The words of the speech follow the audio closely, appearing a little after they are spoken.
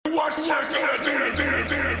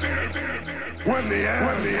When the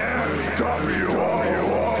end, W-O,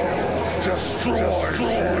 destroys you.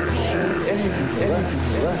 Anything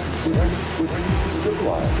less would be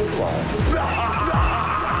civilized.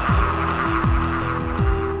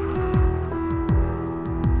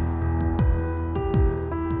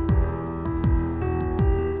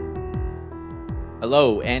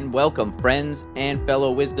 Hello and welcome, friends and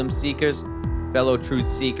fellow wisdom seekers, fellow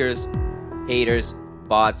truth seekers, haters,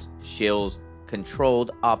 bots, shills,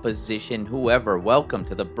 controlled opposition, whoever. Welcome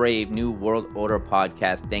to the Brave New World Order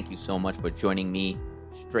podcast. Thank you so much for joining me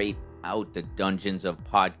straight out the dungeons of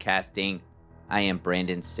podcasting. I am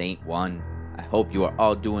Brandon St. One. I hope you are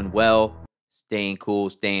all doing well, staying cool,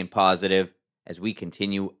 staying positive as we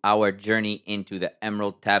continue our journey into the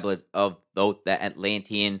Emerald Tablets of Thoth, the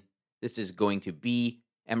Atlantean. This is going to be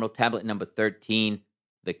Emerald Tablet number 13,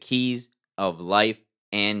 the keys of life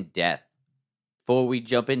and death. Before we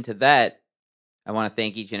jump into that, I want to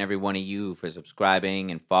thank each and every one of you for subscribing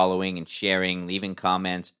and following and sharing, leaving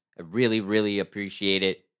comments. I really appreciate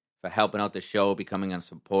it, for helping out the show, becoming a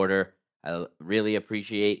supporter. I really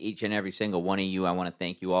appreciate each and every single one of you. I want to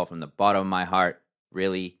thank you all from the bottom of my heart.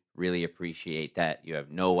 Really appreciate that. You have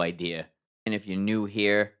no idea. And if you're new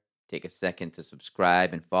here, take a second to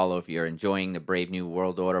subscribe and follow if you're enjoying the Brave New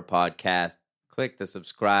World Order podcast. Click the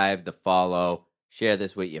subscribe, the follow. Share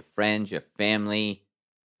this with your friends, your family.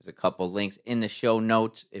 There's a couple links in the show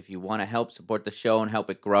notes if you want to help support the show and help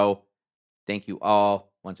it grow. Thank you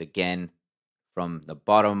all once again from the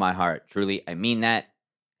bottom of my heart. Truly, I mean that.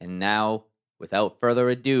 And now, without further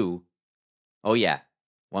ado, oh yeah,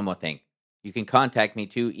 one more thing. You can contact me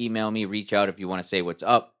too. Email me, reach out if you want to say what's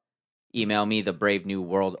up. Email me, the Brave New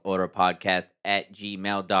World Order podcast at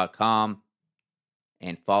gmail.com.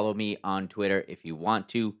 And follow me on Twitter if you want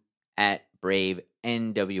to, at Brave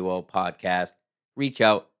NWO Podcast. Reach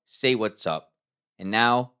out, say what's up. And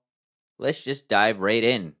now, let's just dive right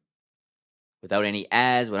in. Without any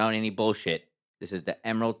ads, without any bullshit. This is the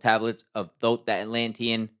Emerald Tablets of Thoth, the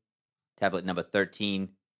Atlantean. Tablet number 13,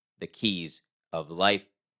 the keys of life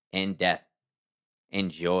and death.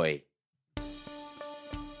 Enjoy.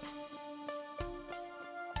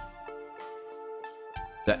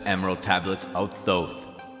 The Emerald Tablets of Thoth,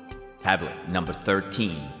 Tablet number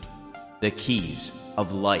 13, the keys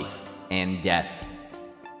of life and death.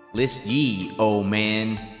 List ye, O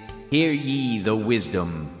man, hear ye the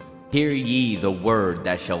wisdom, hear ye the word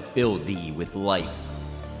that shall fill thee with life.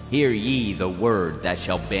 Hear ye the word that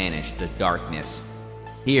shall banish the darkness.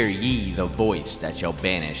 Hear ye the voice that shall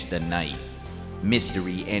banish the night.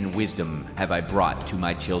 Mystery and wisdom have I brought to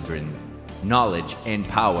my children. Knowledge and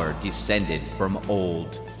power descended from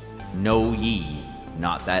old. Know ye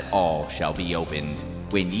not that all shall be opened,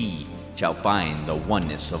 when ye shall find the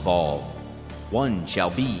oneness of all. One shall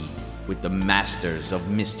be with the masters of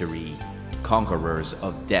mystery, conquerors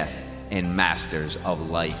of death, and masters of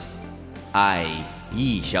life. Aye,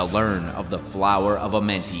 ye shall learn of the flower of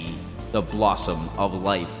Amenti, the blossom of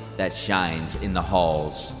life that shines in the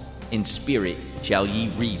halls. In spirit shall ye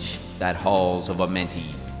reach that halls of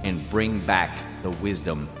Amenti, and bring back the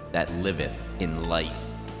wisdom that liveth in light.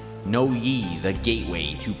 Know ye the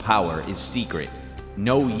gateway to power is secret.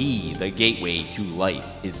 Know ye the gateway to life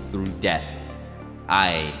is through death.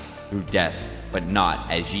 Aye, through death, but not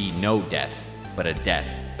as ye know death, but a death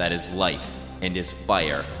that is life, and is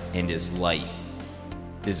fire, and is light.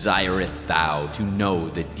 Desireth thou to know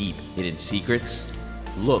the deep hidden secrets?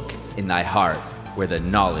 Look in thy heart where the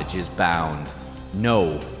knowledge is bound.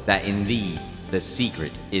 Know that in thee the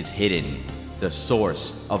secret is hidden, the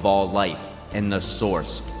source of all life and the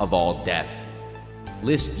source of all death.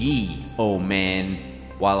 List ye, O man,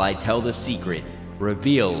 while I tell the secret,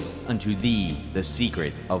 reveal unto thee the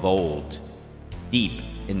secret of old. Deep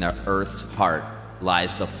in the earth's heart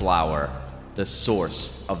lies the flower, the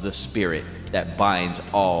source of the spirit that binds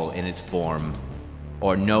all in its form.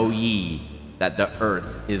 Or know ye that the earth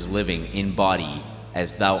is living in body,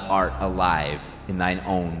 as thou art alive in thine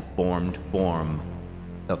own formed form.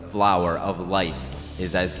 The flower of life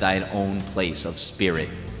is as thine own place of spirit,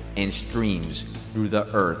 and streams through the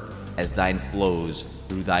earth as thine flows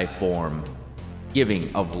through thy form,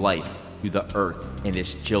 giving of life to the earth and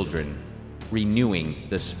its children, renewing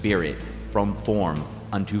the spirit from form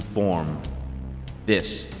unto form.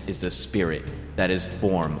 This is the spirit that is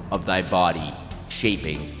form of thy body,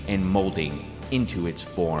 shaping and molding into its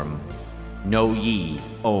form. Know ye,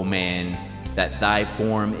 O man, that thy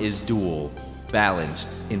form is dual, balanced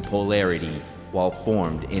in polarity while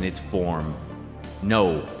formed in its form.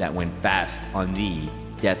 Know that when fast on thee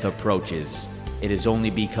death approaches, it is only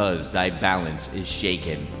because thy balance is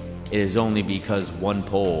shaken. It is only because one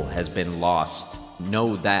pole has been lost.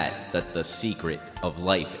 know that the secret of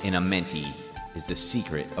life in Amenti is the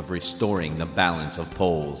secret of restoring the balance of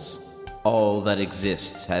poles. All that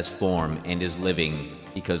exists has form and is living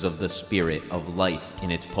because of the spirit of life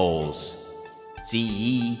in its poles. See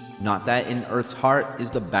ye not that in Earth's heart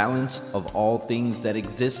is the balance of all things that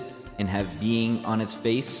exist and have being on its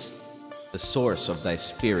face? The source of thy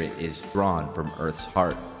spirit is drawn from Earth's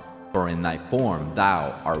heart, for in thy form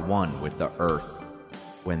thou art one with the earth.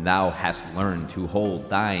 When thou hast learned to hold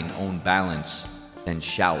thine own balance, then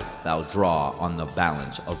shalt thou draw on the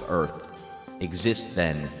balance of earth. Exist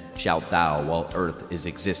then shalt thou while earth is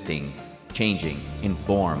existing, changing in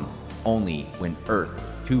form only when earth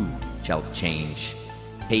too shall change,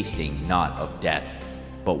 tasting not of death,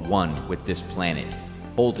 but one with this planet,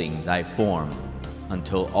 holding thy form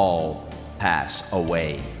until all pass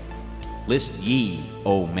away. List ye,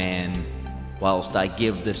 O man, whilst I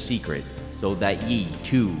give the secret, so that ye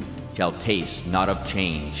too shall taste not of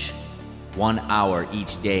change. 1 hour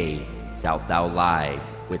each day shalt thou lie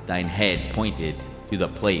with thine head pointed to the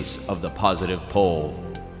place of the positive pole.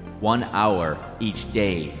 1 hour each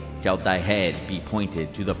day shall thy head be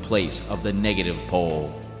pointed to the place of the negative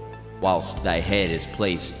pole. Whilst thy head is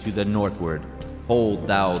placed to the northward, hold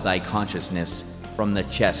thou thy consciousness from the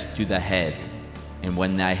chest to the head. And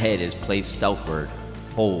when thy head is placed southward,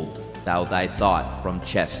 hold thou thy thought from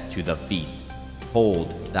chest to the feet.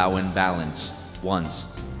 Hold thou in balance once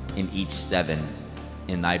in each 7,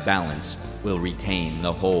 and thy balance will retain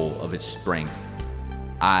the whole of its strength.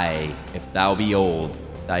 Aye, if thou be old,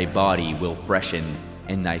 thy body will freshen,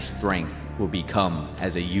 and thy strength will become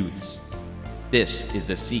as a youth's. This is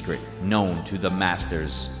the secret known to the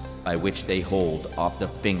masters, by which they hold off the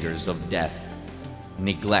fingers of death.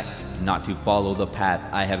 Neglect not to follow the path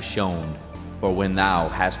I have shown, for when thou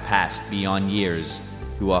hast passed beyond years,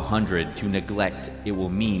 to 100 to neglect it will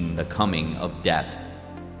mean the coming of death.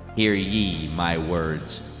 Hear ye my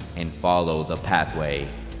words, and follow the pathway.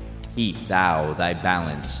 Keep thou thy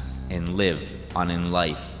balance, and live on in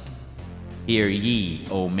life. Hear ye,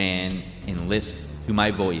 O man, and list to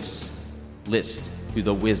my voice. List to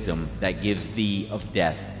the wisdom that gives thee of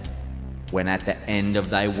death. When at the end of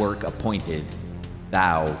thy work appointed,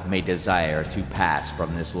 thou may desire to pass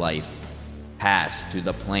from this life, pass to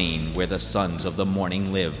the plane where the sons of the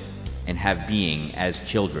morning live, and have being as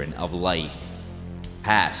children of light.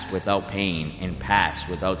 Pass without pain and pass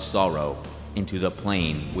without sorrow into the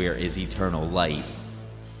plane where is eternal light.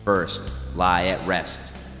 First lie at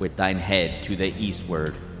rest with thine head to the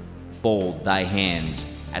eastward. Fold thy hands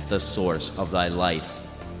at the source of thy life.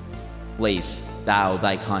 Place thou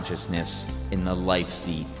thy consciousness in the life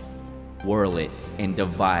seat. Whirl it and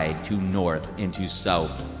divide to north and to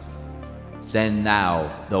south. Send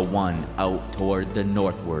thou the one out toward the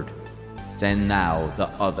northward. Send thou the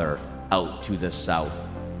other out to the south.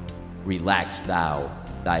 Relax thou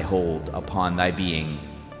thy hold upon thy being.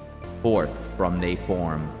 Forth from thy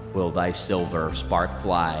form will thy silver spark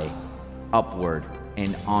fly, upward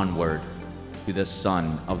and onward to the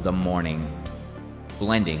sun of the morning,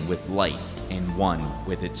 blending with light and one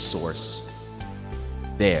with its source.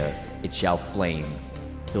 There it shall flame,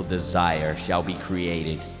 till desire shall be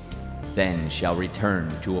created, then shall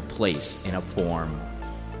return to a place and a form.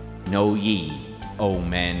 Know ye, O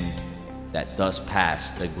men, that thus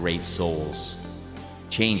pass the great souls,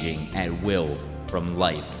 changing at will from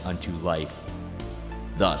life unto life.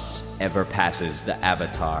 Thus ever passes the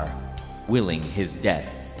Avatar, willing his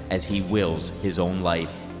death as he wills his own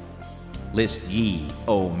life. List ye,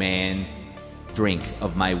 O man, drink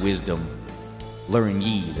of my wisdom. Learn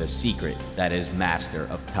ye the secret that is master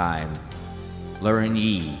of time. Learn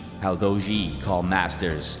ye how those ye call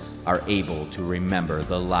masters are able to remember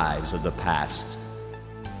the lives of the past.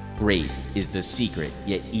 Great is the secret,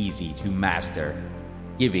 yet easy to master,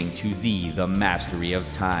 giving to thee the mastery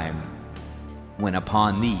of time. When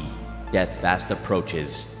upon thee death fast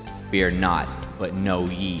approaches, fear not, but know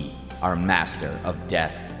ye are master of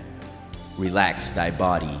death. Relax thy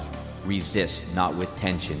body, resist not with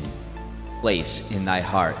tension. Place in thy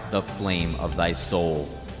heart the flame of thy soul.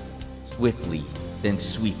 Swiftly then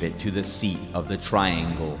sweep it to the seat of the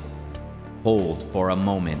triangle. Hold for a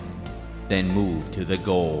moment, then move to the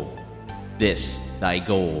goal. This, thy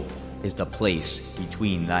goal, is the place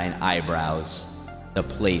between thine eyebrows, the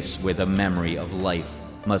place where the memory of life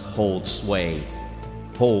must hold sway.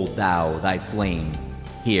 Hold thou thy flame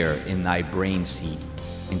here in thy brain seat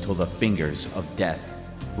until the fingers of death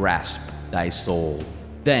grasp thy soul.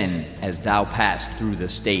 Then, as thou pass through the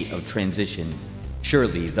state of transition,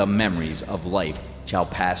 surely the memories of life shall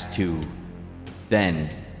pass too.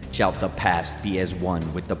 Then shalt the past be as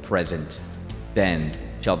one with the present. Then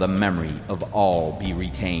shall the memory of all be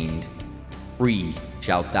retained. Free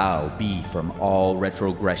shalt thou be from all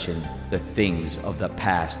retrogression. The things of the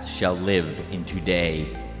past shall live in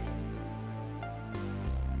today.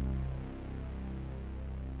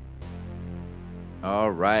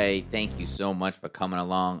 All right. Thank you so much for coming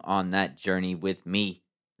along on that journey with me.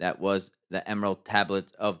 That was the Emerald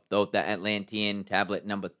Tablets of Thoth, the Atlantean tablet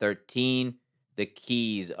number 13, the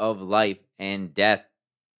Keys of Life and Death.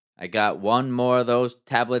 I got one more of those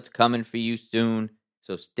tablets coming for you soon,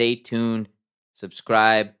 so stay tuned.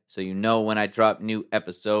 Subscribe so you know when I drop new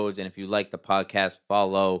episodes. And if you like the podcast,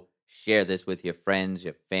 follow, share this with your friends,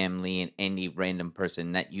 your family, and any random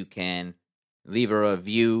person that you can. Leave a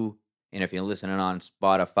review. And if you're listening on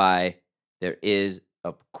Spotify, there is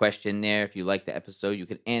a question there. If you like the episode, you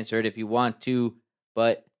can answer it if you want to.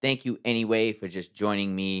 But thank you anyway for just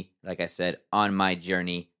joining me, like I said, on my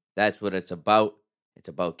journey. That's what it's about. It's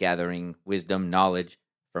about gathering wisdom, knowledge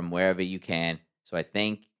from wherever you can. So I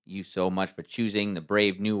thank you so much for choosing the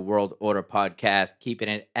Brave New World Order podcast, keeping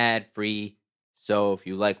it ad-free. So if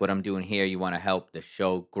you like what I'm doing here, you want to help the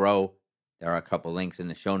show grow, there are a couple links in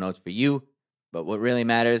the show notes for you. But what really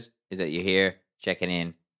matters is that you're here checking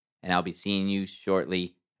in, and I'll be seeing you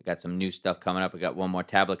shortly. I got some new stuff coming up. I got one more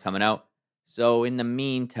tablet coming out. So in the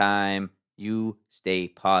meantime, you stay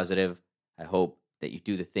positive. I hope that you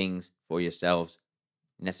do the things for yourselves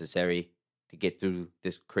necessary to get through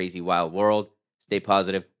this crazy wild world. Stay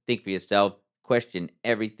positive, think for yourself, question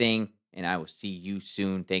everything, and I will see you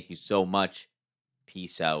soon. Thank you so much.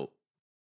 Peace out.